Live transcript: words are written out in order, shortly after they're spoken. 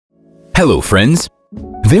Hello friends!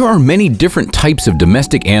 There are many different types of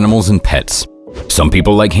domestic animals and pets. Some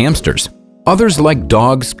people like hamsters, others like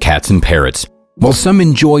dogs, cats, and parrots, while some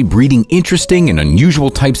enjoy breeding interesting and unusual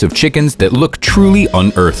types of chickens that look truly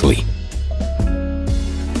unearthly.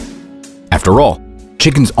 After all,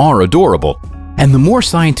 chickens are adorable, and the more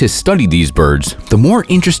scientists study these birds, the more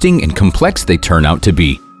interesting and complex they turn out to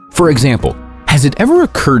be. For example, has it ever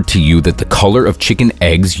occurred to you that the color of chicken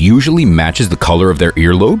eggs usually matches the color of their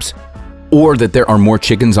earlobes? Or that there are more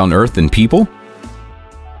chickens on Earth than people?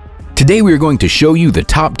 Today we are going to show you the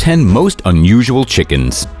top 10 most unusual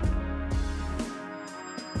chickens.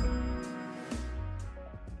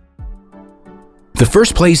 The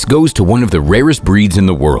first place goes to one of the rarest breeds in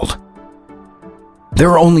the world.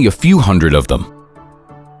 There are only a few hundred of them.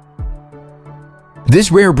 This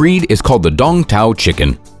rare breed is called the Dong Tao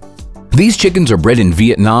chicken. These chickens are bred in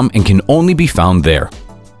Vietnam and can only be found there.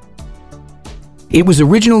 It was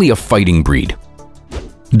originally a fighting breed.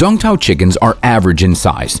 Dong Tao chickens are average in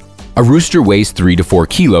size. A rooster weighs 3 to 4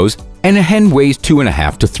 kilos and a hen weighs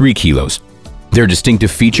 2.5 to 3 kilos. Their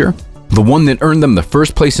distinctive feature, the one that earned them the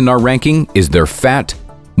first place in our ranking, is their fat,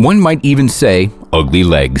 one might even say, ugly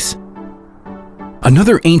legs.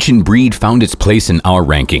 Another ancient breed found its place in our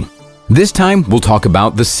ranking. This time we'll talk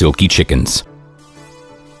about the silky chickens.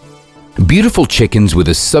 Beautiful chickens with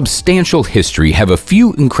a substantial history have a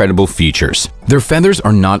few incredible features. Their feathers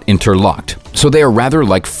are not interlocked, so they are rather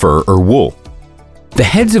like fur or wool. The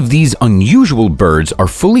heads of these unusual birds are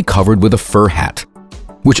fully covered with a fur hat,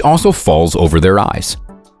 which also falls over their eyes.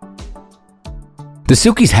 The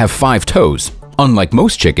silkies have 5 toes, unlike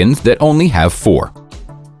most chickens that only have 4.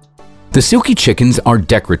 The silky chickens are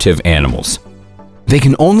decorative animals. They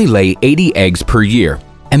can only lay 80 eggs per year,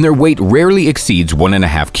 and their weight rarely exceeds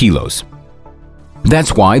 1.5 kilos.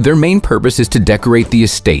 That's why their main purpose is to decorate the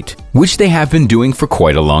estate, which they have been doing for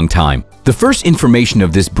quite a long time. The first information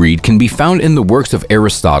of this breed can be found in the works of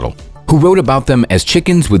Aristotle, who wrote about them as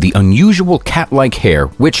chickens with the unusual cat-like hair,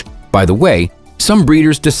 which, by the way, some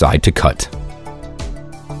breeders decide to cut.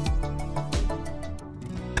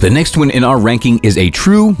 The next one in our ranking is a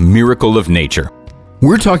true miracle of nature.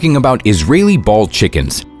 We're talking about Israeli bald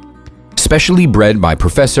chickens, specially bred by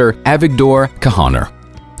Professor Avigdor Kahaner.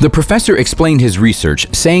 The professor explained his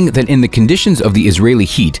research, saying that in the conditions of the Israeli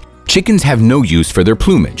heat, chickens have no use for their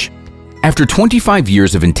plumage. After 25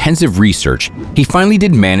 years of intensive research, he finally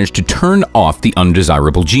did manage to turn off the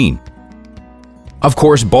undesirable gene. Of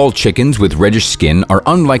course, bald chickens with reddish skin are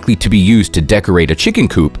unlikely to be used to decorate a chicken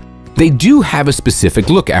coop. They do have a specific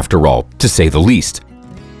look after all, to say the least.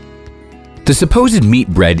 The supposed meat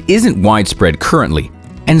bread isn't widespread currently,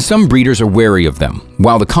 and some breeders are wary of them,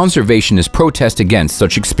 while the conservationists protest against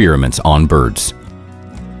such experiments on birds.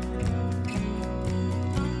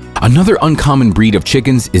 Another uncommon breed of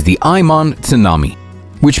chickens is the Aimon tsunami,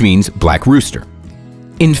 which means black rooster.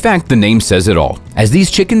 In fact, the name says it all, as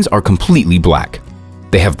these chickens are completely black.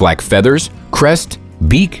 They have black feathers, crest,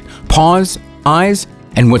 beak, paws, eyes,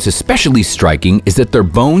 and what's especially striking is that their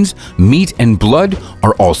bones, meat, and blood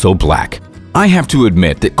are also black. I have to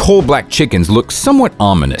admit that coal-black chickens look somewhat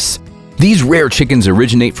ominous. These rare chickens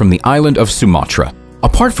originate from the island of Sumatra.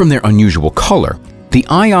 Apart from their unusual color, the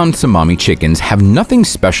Aimon tsunami chickens have nothing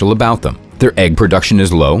special about them. Their egg production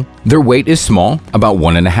is low, their weight is small, about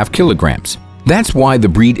 1.5 kilograms. That's why the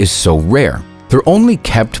breed is so rare. They're only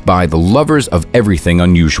kept by the lovers of everything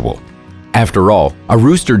unusual. After all, a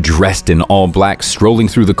rooster dressed in all black strolling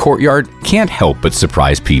through the courtyard can't help but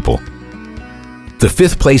surprise people. The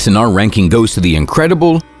 5th place in our ranking goes to the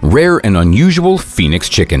incredible, rare, and unusual phoenix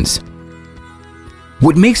chickens.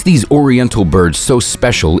 What makes these oriental birds so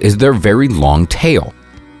special is their very long tail.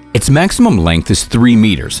 Its maximum length is 3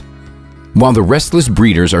 meters, while the restless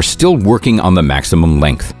breeders are still working on the maximum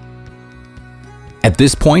length. At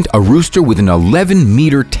this point, a rooster with an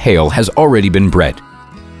 11-meter tail has already been bred.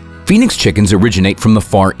 Phoenix chickens originate from the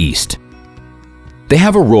Far East. They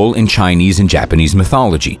have a role in Chinese and Japanese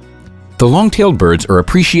mythology. The long-tailed birds are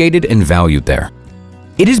appreciated and valued there.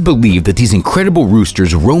 It is believed that these incredible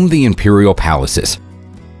roosters roam the imperial palaces.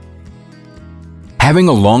 Having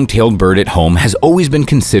a long-tailed bird at home has always been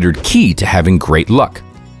considered key to having great luck.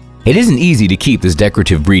 It isn't easy to keep this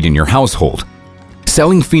decorative breed in your household.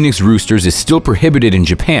 Selling phoenix roosters is still prohibited in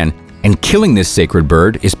Japan, and killing this sacred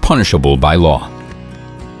bird is punishable by law.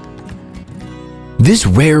 This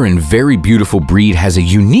rare and very beautiful breed has a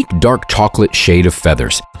unique dark chocolate shade of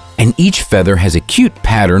feathers, and each feather has a cute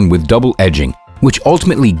pattern with double edging, which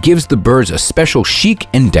ultimately gives the birds a special chic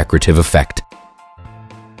and decorative effect.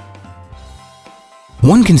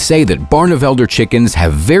 One can say that Barnevelder chickens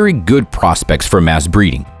have very good prospects for mass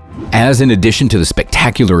breeding. as in addition to the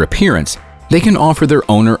spectacular appearance, they can offer their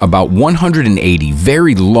owner about 180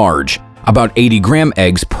 very large, about 80-gram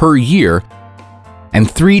eggs per year and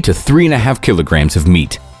 3 to 3.5 kilograms of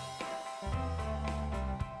meat.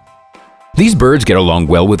 These birds get along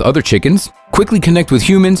well with other chickens, quickly connect with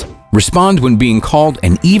humans, respond when being called,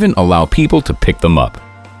 and even allow people to pick them up.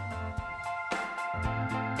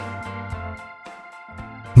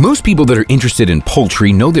 Most people that are interested in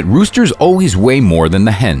poultry know that roosters always weigh more than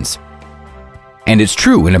the hens. And it's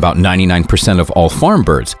true in about 99% of all farm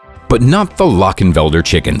birds, but not the Lockenvelder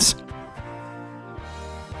chickens.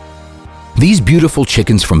 These beautiful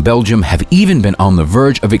chickens from Belgium have even been on the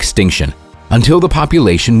verge of extinction until the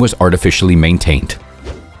population was artificially maintained.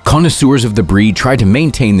 Connoisseurs of the breed try to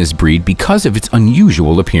maintain this breed because of its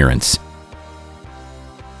unusual appearance.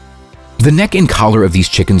 The neck and collar of these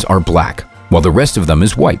chickens are black, while the rest of them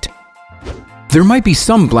is white. There might be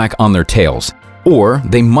some black on their tails, or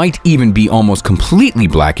they might even be almost completely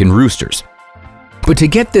black in roosters. But to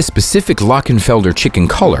get this specific Lockenfelder chicken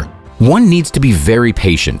color, one needs to be very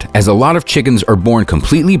patient, as a lot of chickens are born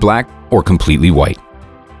completely black or completely white.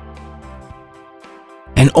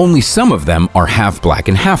 And only some of them are half black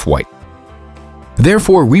and half white.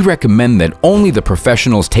 Therefore, we recommend that only the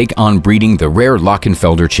professionals take on breeding the rare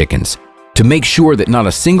Lockenfelder chickens, to make sure that not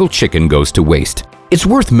a single chicken goes to waste. It's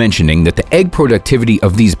worth mentioning that the egg productivity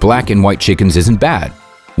of these black and white chickens isn't bad,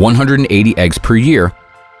 180 eggs per year,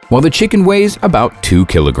 while the chicken weighs about 2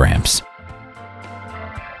 kilograms.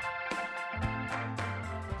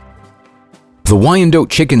 The Wyandotte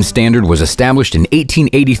chicken standard was established in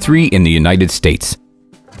 1883 in the United States,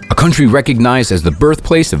 a country recognized as the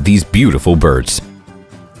birthplace of these beautiful birds.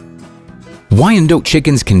 Wyandotte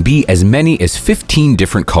chickens can be as many as 15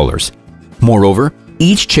 different colors. Moreover,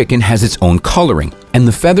 each chicken has its own coloring, and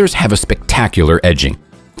the feathers have a spectacular edging.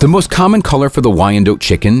 The most common color for the Wyandotte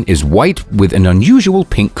chicken is white with an unusual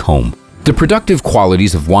pink comb. The productive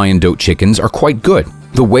qualities of Wyandotte chickens are quite good.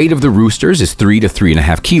 The weight of the roosters is 3 to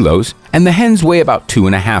 3.5 kilos, and the hens weigh about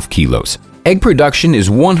 2.5 kilos. Egg production is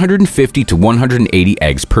 150 to 180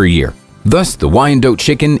 eggs per year. Thus, the Wyandotte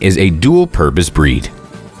chicken is a dual-purpose breed.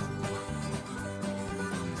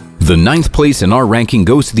 The 9th place in our ranking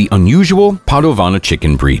goes to the unusual Padovana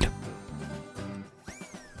chicken breed.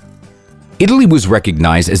 Italy was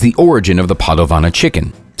recognized as the origin of the Padovana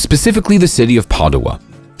chicken, specifically the city of Padua,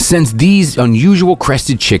 since these unusual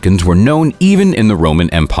crested chickens were known even in the Roman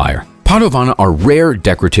Empire. Padovana are rare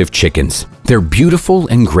decorative chickens. They're beautiful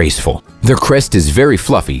and graceful. Their crest is very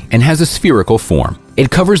fluffy and has a spherical form.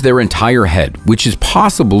 It covers their entire head, which is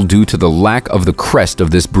possible due to the lack of the crest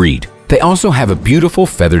of this breed. They also have a beautiful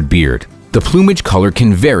feathered beard. The plumage color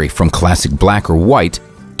can vary from classic black or white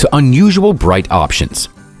to unusual bright options.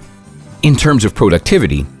 In terms of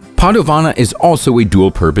productivity, Padovana is also a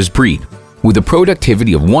dual-purpose breed, with a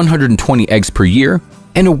productivity of 120 eggs per year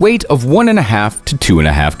and a weight of 1.5 to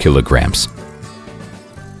 2.5 kilograms.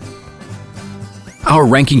 Our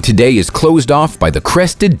ranking today is closed off by the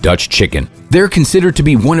crested Dutch chicken. They're considered to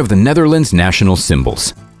be one of the Netherlands' national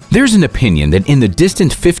symbols. There's an opinion that in the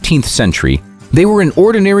distant 15th century, they were an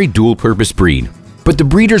ordinary dual-purpose breed, but the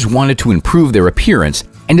breeders wanted to improve their appearance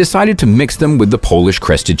and decided to mix them with the Polish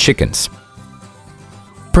crested chickens.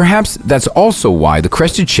 Perhaps that's also why the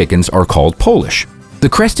crested chickens are called Polish. The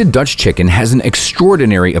crested Dutch chicken has an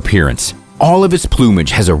extraordinary appearance. All of its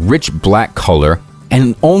plumage has a rich black color,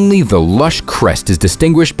 and only the lush crest is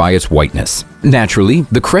distinguished by its whiteness. Naturally,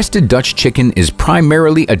 the crested Dutch chicken is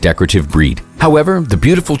primarily a decorative breed. However, the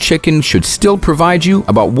beautiful chicken should still provide you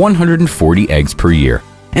about 140 eggs per year.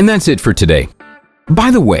 And that's it for today.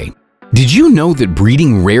 By the way, did you know that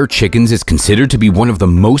breeding rare chickens is considered to be one of the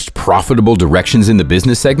most profitable directions in the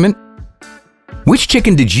business segment? Which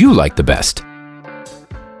chicken did you like the best?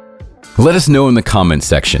 Let us know in the comments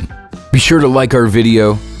section. Be sure to like our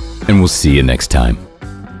video, and we'll see you next time.